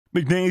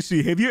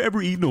McNasty, have you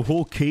ever eaten a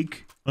whole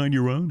cake on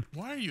your own?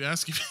 Why are you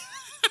asking me?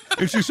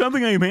 It's just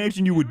something I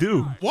imagine you would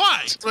do.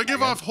 Why? Do I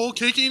give off whole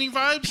cake eating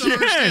vibes? I don't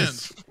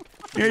understand.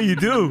 Yeah, you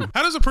do.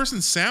 How does a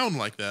person sound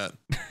like that?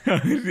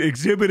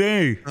 Exhibit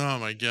A. Oh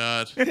my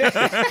god.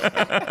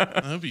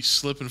 I hope you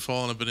slip and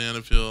fall on a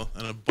banana peel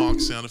and a bonk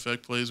sound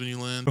effect plays when you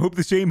land. I hope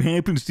the same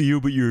happens to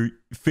you, but your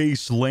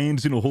face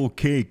lands in a whole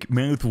cake,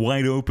 mouth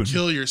wide open.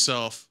 Kill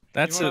yourself.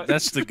 That's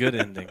the good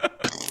ending.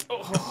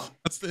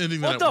 That's the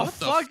ending. What the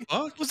fuck?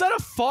 Was that a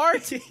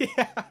fart?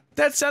 Yeah.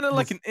 That sounded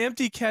like an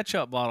empty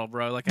ketchup bottle,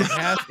 bro. Like a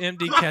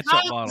half-empty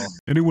ketchup bottle.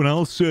 Anyone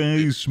else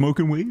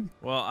smoking weed?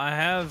 Well, I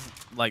have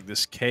like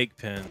this cake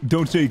pen.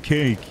 Don't say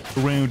cake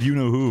around you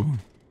know who.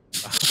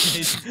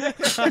 He's gonna eat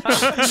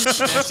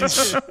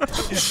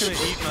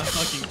my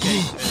fucking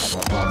cake pen.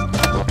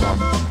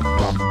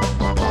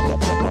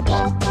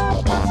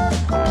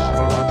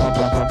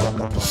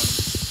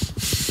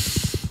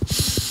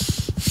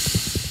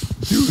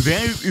 Dude,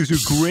 that is a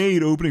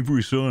great opening for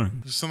a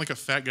song. You sound like a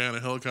fat guy on a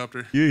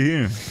helicopter. Yeah,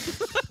 yeah.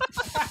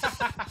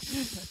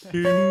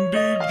 In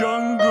the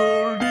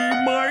jungle,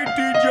 the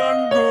mighty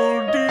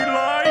jungle, the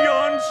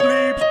lion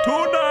sleeps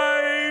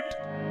tonight.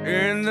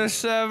 In the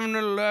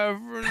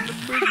 7-Eleven, the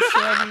big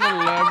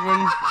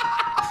 7-Eleven.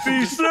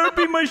 The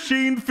Slurpee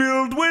machine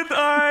filled with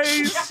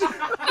ice.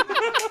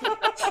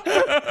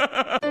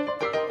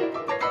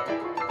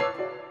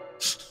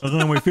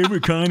 Oh, my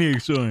favorite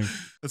Kanye song.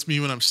 That's me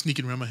when I'm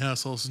sneaking around my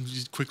house all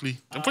just quickly.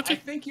 I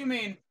think you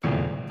mean...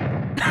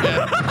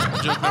 Yeah,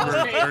 joke number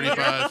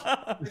 35.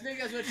 I think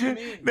that's what you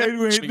mean.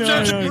 No.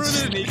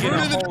 Sneaking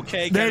a whole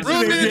cake. That's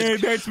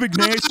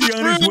McNasty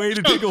on his way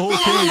to take a whole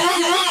cake.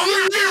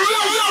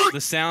 The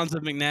sounds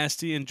of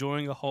McNasty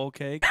enjoying a whole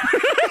cake.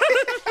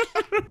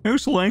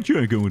 How's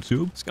Slackjaw going,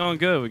 Soup? It's going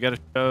good. We got a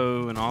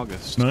show in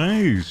August.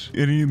 Nice.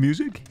 Any new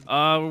music?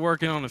 We're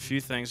working on a few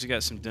things. We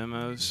got some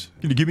demos.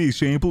 Can you give me a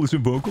sample of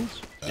some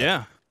vocals?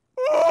 Yeah.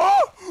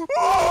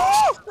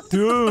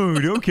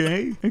 Dude,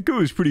 okay. That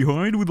goes pretty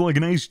hard with like a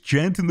nice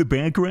gent in the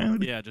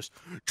background. Yeah, just...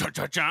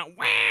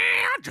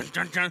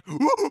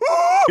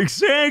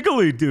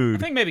 Exactly, I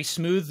dude. think maybe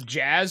smooth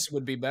jazz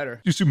would be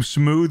better. Just some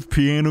smooth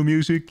piano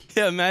music.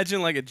 Yeah,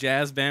 imagine like a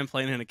jazz band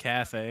playing in a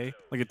cafe,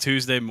 like a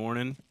Tuesday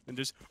morning, and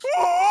just...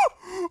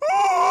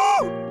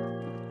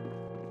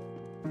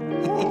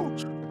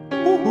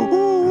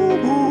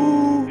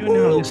 You're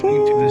now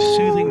listening to the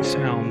soothing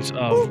sounds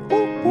of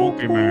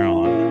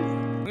Pokemon.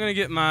 I'm gonna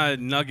get my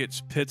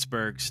Nuggets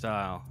Pittsburgh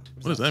style.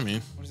 What does that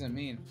mean? What does that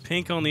mean?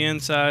 Pink on the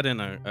inside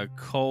and a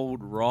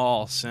cold,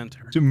 raw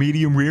center. It's a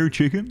medium rare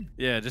chicken.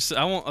 Yeah, just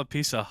I want a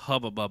piece of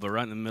Hubba Bubba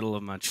right in the middle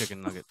of my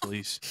chicken nugget,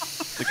 please.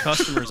 The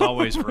customer's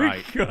always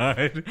right.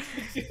 God.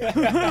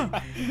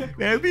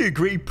 That'd be a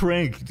great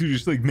prank to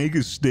just like make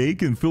a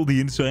steak and fill the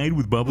inside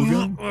with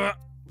bubblegum.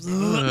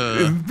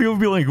 And people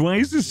would be like, why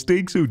is this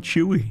steak so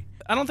chewy?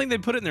 I don't think they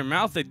put it in their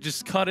mouth. They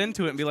just cut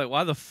into it and be like,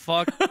 why the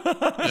fuck is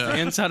the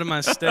inside of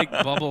my steak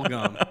bubble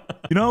gum?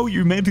 You know,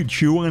 you're meant to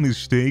chew on a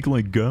steak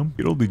like gum,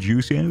 get all the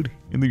juice out,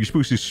 and then you're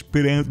supposed to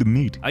spit out the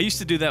meat. I used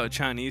to do that with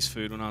Chinese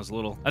food when I was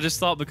little. I just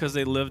thought because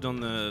they lived on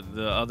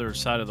the other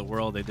side of the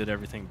world, they did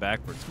everything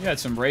backwards. You had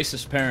some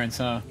racist parents,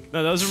 huh?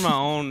 No, those are my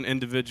own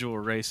individual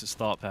racist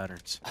thought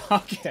patterns.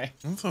 Okay.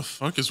 What the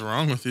fuck is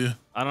wrong with you?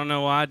 I don't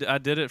know why. I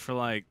did it for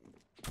like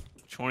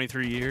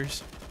 23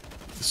 years.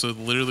 So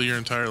literally your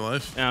entire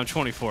life? Yeah, I'm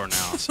 24 now.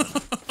 So.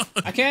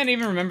 I can't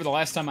even remember the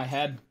last time I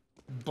had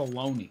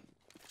bologna.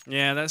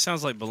 Yeah, that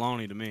sounds like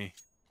baloney to me.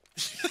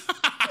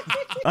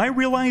 I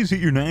realize that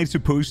you're not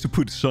supposed to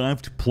put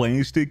soft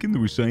plastic in the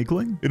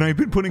recycling, and I've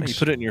been putting... You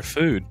put it in your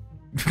food.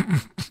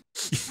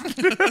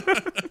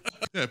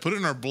 Yeah, put it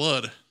in our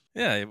blood.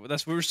 Yeah,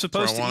 we're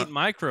supposed to eat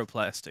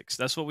microplastics.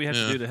 That's what we have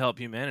to do to help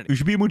humanity. There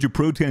should be a bunch of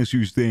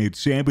protesters that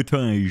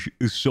sabotage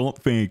a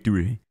salt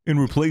factory and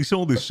replace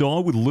all the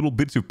salt with little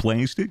bits of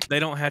plastic. They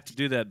don't have to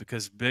do that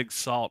because Big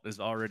Salt is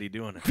already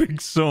doing it.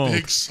 Big Salt.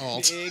 Big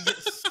Salt. Big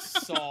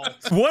salt.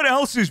 What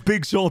else is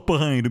Big Salt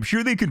behind? I'm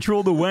sure they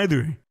control the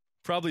weather.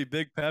 Probably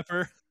Big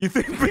Pepper. You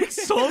think Big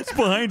Salt's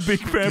behind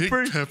Big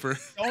Pepper? Big Pepper.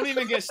 Don't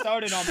even get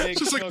started on Big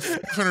Just like Cook.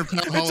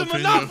 500-pound jalapeno. It's a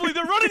monopoly.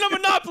 They're running a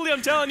monopoly,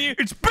 I'm telling you.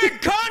 It's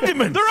Big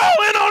Condiment. They're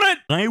all in on it.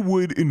 I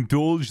would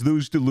indulge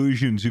those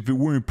delusions if it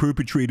weren't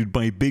perpetrated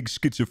by big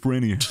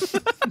schizophrenia.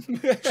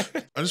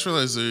 I just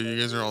realized that you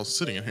guys are all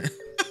sitting in here.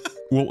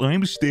 Well,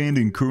 I'm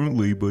standing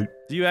currently, but...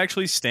 Do you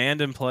actually stand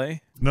and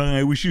play? No,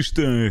 I was just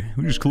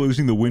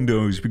closing the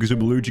windows because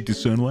I'm allergic to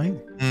sunlight.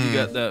 You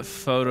got that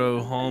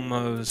photo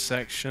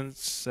homosexual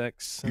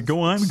sex.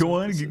 Go on,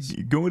 do it again.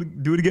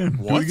 What? Do it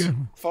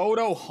again.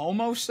 Photo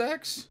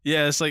homosex?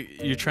 Yeah, it's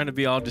like you're trying to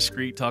be all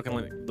discreet, talking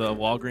like the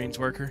Walgreens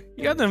worker.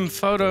 You got them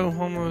photo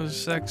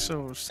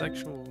homosexual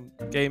sexual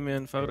gay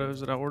men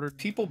photos that I ordered?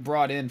 People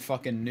brought in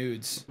fucking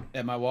nudes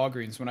at my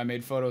Walgreens when I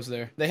made photos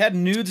there. They had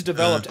nudes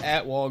developed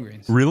at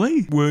Walgreens.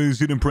 Really?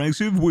 Was it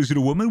impressive? Was it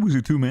a woman? Was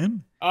it two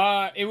men?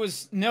 It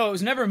was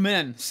never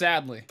men,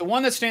 sadly. The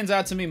one that stands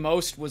out to me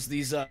most was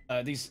these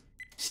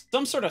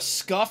some sort of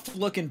scuffed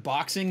looking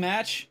boxing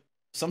match,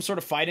 some sort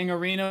of fighting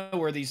arena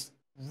where these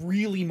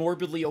really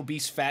morbidly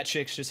obese fat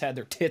chicks just had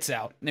their tits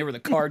out, and they were the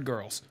card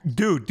girls.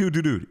 Dude.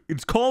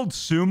 It's called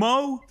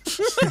sumo.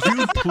 Could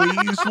you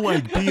please,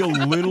 like, be a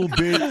little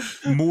bit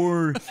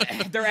more...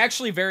 They're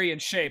actually very in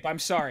shape. I'm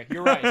sorry.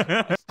 You're right.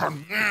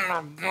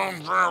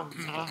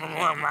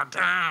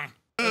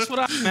 That's what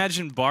I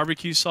imagine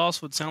barbecue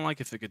sauce would sound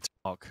like if it could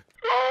talk.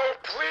 Oh,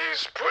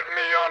 please put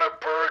me on a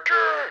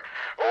burger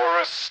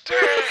or a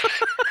steak.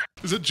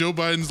 Is it Joe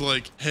Biden's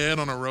like head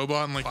on a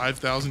robot in like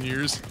 5,000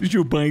 years? Is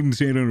Joe Biden's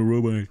head on a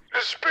robot?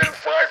 It's been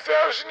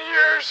 5,000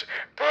 years,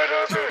 but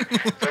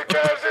the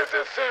guy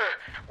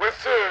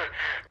with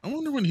I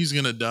wonder when he's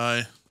gonna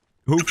die.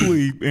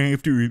 Hopefully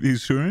after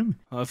his term.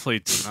 Hopefully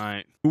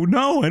tonight. Oh,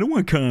 no, I don't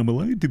want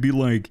Kamala to be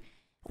like,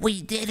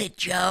 We did it,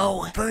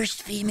 Joe.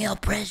 First female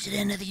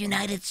president of the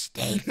United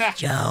States,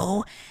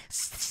 Joe.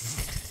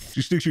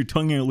 she sticks her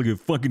tongue out like a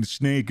fucking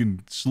snake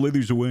and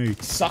slithers away.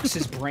 Sucks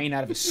his brain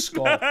out of his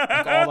skull,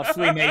 like all the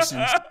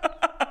Freemasons.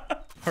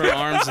 Her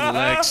arms and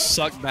legs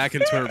suck back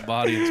into her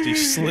body and she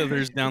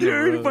slithers down the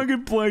Her road.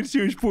 fucking blood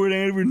starts pouring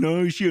out of her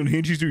nose. She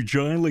unhinges her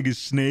jaw like a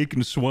snake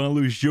and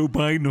swallows Joe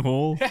Biden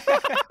whole.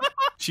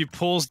 She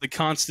pulls the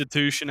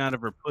Constitution out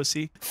of her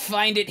pussy.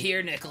 Find it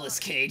here, Nicolas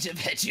Cage. I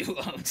bet you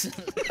won't.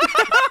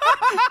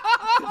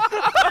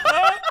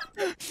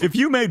 If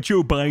you met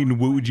Joe Biden,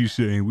 what would you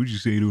say? What would you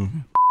say to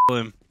him?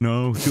 Him.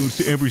 No,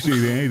 don't ever say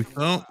that.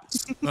 Oh,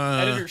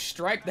 Editor,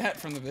 strike that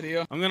from the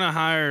video. I'm gonna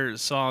hire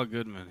Saul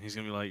Goodman. He's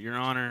gonna be like, Your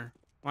Honor,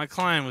 my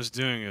client was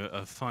doing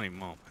a funny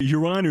moment.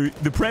 Your Honor,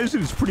 the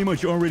president's pretty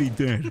much already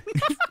dead.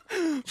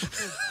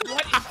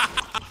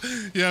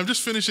 yeah, I'm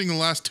just finishing the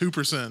last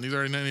 2%. He's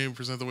already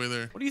 98% of the way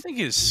there. What do you think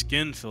his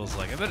skin feels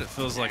like? I bet it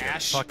feels like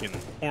Ash. a fucking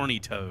horny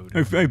toad.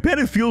 I bet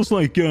it feels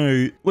like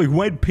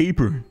wet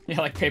paper.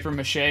 Yeah, like paper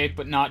mache,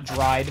 but not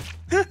dried.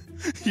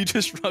 You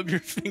just rub your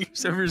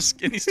fingers over his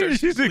skin, he starts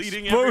She's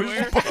bleeding exposed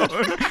everywhere.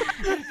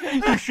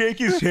 bone. You shake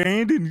his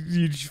hand and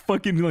you just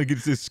fucking like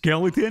it's a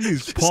skeleton.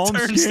 His palm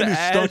turns skin to is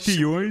stuck ash. to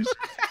yours.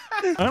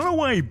 I don't know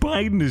why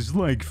Biden is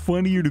like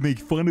funnier to make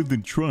fun of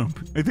than Trump.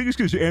 I think it's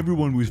because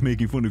everyone was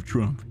making fun of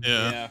Trump.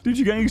 Yeah. Did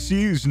you guys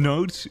see his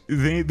notes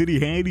that he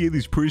had? He had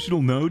these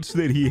personal notes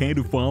that he had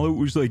to follow. It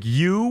was like,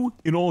 you,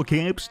 in all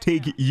caps,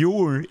 take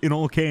your, in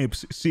all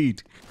caps,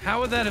 seat.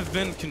 How would that have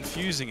been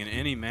confusing in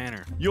any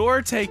manner?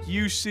 Your take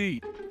you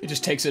seat. He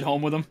just takes it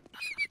home with him.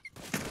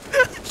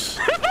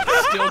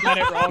 Still got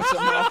it wrong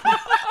somehow.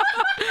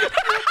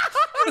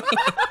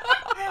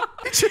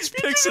 He just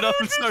picks it up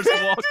and starts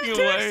walking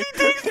away. He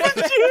takes the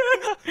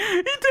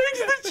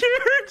chair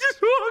and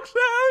just walks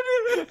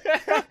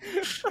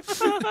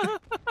out.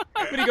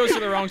 But he goes to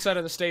the wrong side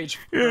of the stage.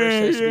 First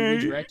has to be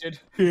redirected.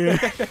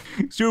 Yeah.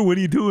 So what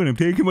are you doing? I'm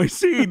taking my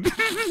seat.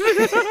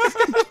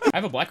 I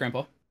have a black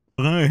grandpa.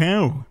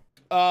 How?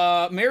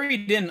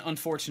 Married in,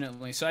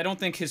 unfortunately, so I don't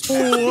think his...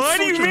 What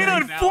do you mean,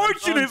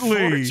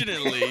 unfortunately?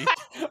 Unfortunately.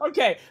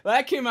 Okay,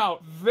 that came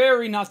out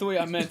very not the way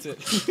I meant it.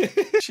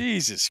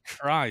 Jesus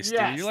Christ,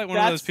 Yes, dude. You're like one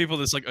of that's- those people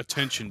that's like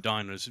attention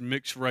diners,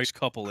 mixed race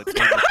couple at table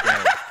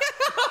 12.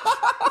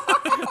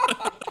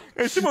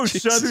 That's the most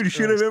Jesus southern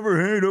shit I've ever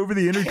heard over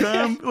the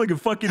intercom. Like a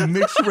fucking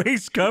mixed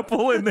race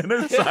couple and then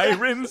a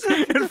sirens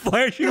and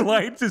flashing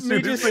lights as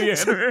soon as they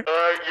enter.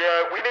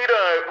 yeah, we need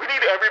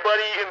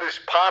everybody in this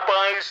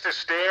Popeyes to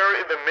stare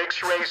in the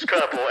mixed race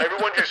couple.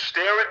 Everyone just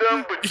stare at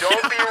them, but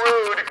don't be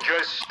rude,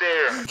 just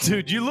stare.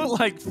 Dude, you look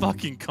like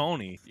fucking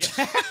Coney.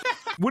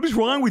 What is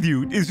wrong with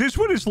you? Is this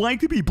what it's like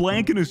to be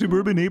black in a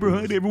suburban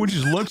neighborhood? Everyone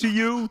just looks at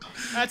you?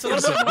 That's a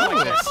little bit more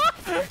like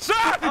this.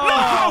 Stop!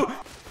 No!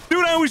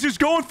 Dude, I was just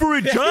going for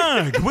a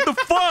jog. What the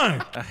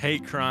fuck? A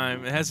hate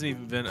crime. It hasn't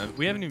even been.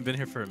 We haven't even been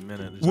here for a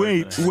minute. There's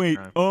already Wait, been a hate wait.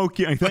 crime.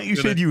 Okay, I thought you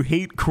said you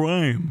hate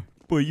crime.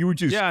 But you were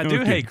just... Yeah, I do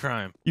okay. hate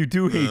crime. You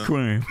do hate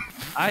crime.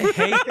 I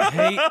hate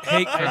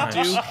I crimes.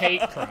 do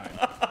hate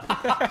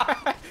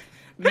crime.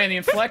 Man, the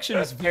inflection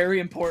is very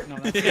important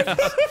on that.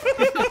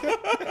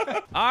 Yeah.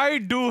 I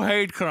do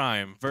hate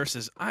crime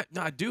versus I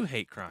do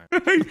hate crime.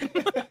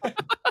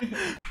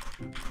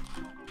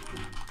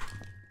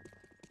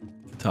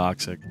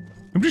 Toxic.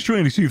 I'm just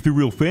trying to see if they're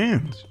real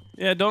fans.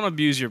 Yeah, don't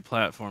abuse your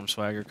platform,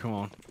 Swagger. Come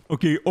on.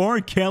 Okay, R.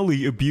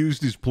 Kelly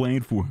abused his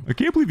platform. I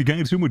can't believe he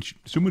got so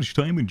much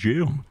time in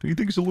jail. Do you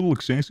think it's a little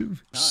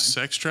excessive?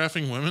 Sex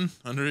trafficking women,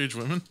 underage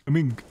women. I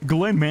mean,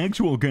 Glenn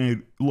Maxwell got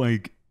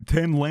like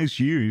 10 less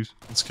years.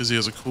 It's because he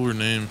has a cooler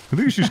name. I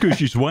think it's just because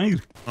she's white.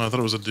 Oh, I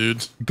thought it was a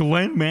dude.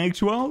 Glenn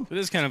Maxwell? It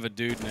is kind of a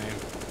dude name.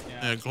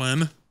 Yeah,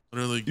 Glenn.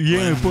 Literally.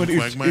 Yeah, Glenn but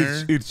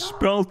Quagmire. it's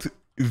spelt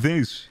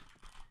this.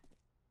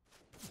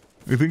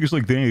 I think it's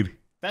like that.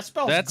 That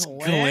spells That's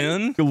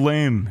Glenn. Glenn.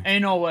 Glenn.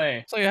 Ain't no way.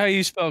 It's like how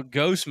you spell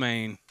ghost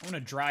main. I'm gonna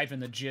drive in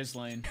the jizz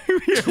lane.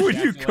 Yeah, when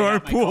you Definitely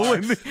not my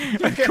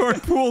carpool car. I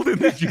carpooled in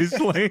the jizz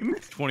lane.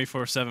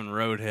 24/7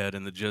 roadhead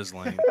in the jizz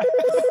lane.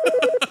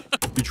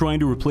 You're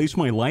trying to replace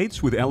my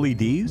lights with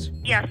LEDs?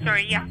 Yeah,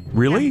 sorry, yeah.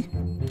 Really?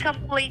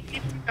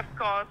 Completely, of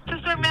course. So,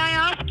 sir, may I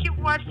ask you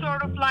what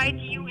sort of light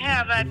you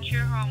have at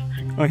your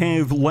home? I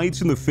have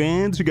lights in the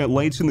fans. I got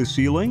lights in the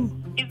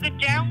ceiling. Is it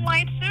down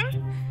light, sir?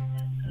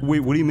 Wait,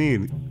 what do you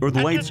mean? Are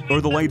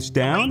the lights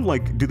down?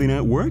 Like, do they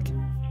not work?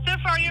 Sir,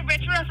 for your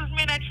better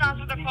assessment, I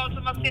transfer the call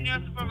to my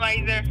senior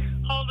supervisor.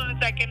 Hold on a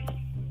second.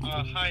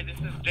 Hi, this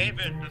is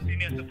David, the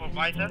senior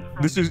supervisor.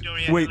 This is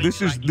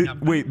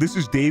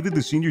David,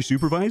 the senior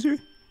supervisor?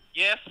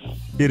 Yes.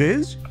 It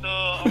is?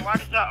 So,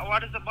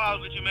 what is the call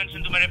which you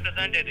mentioned to my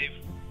representative?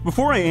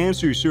 Before I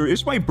answer, sir,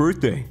 it's my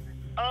birthday.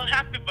 Oh,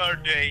 happy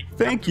birthday.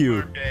 Thank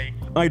you. Birthday.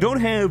 I don't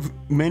have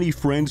many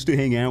friends to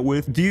hang out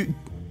with. Do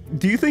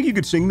you think you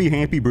could sing me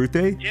happy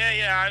birthday?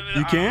 Yeah, I will.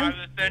 You can? I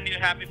will send you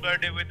happy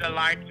birthday with the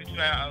light which we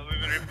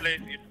will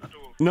replace it to.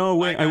 No,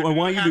 wait. I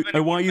want you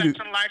to.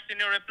 Lights in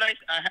your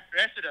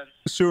residence.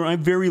 Sir,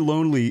 I'm very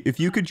lonely. If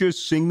you could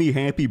just sing me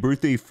happy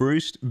birthday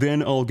first,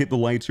 then I'll get the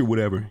lights or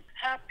whatever.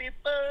 Happy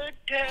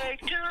birthday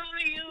to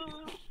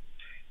you.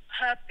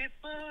 Happy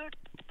birthday.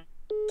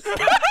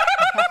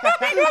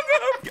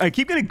 I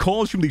keep getting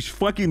calls from these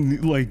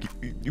fucking, like,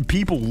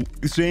 people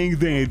saying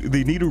that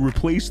they need to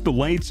replace the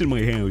lights in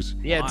my house.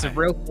 Yeah, it's a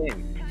real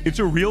thing. It's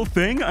a real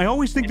thing? I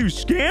always think they're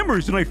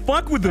scammers, and I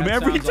fuck with them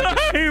every time.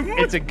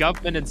 It's a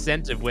government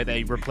incentive where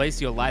they replace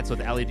your lights with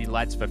LED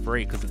lights for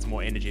free because it's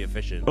more energy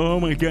efficient. Oh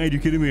my god,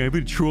 you're kidding me. I've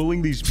been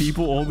trolling these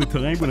people all the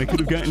time when I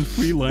could have gotten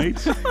free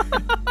lights.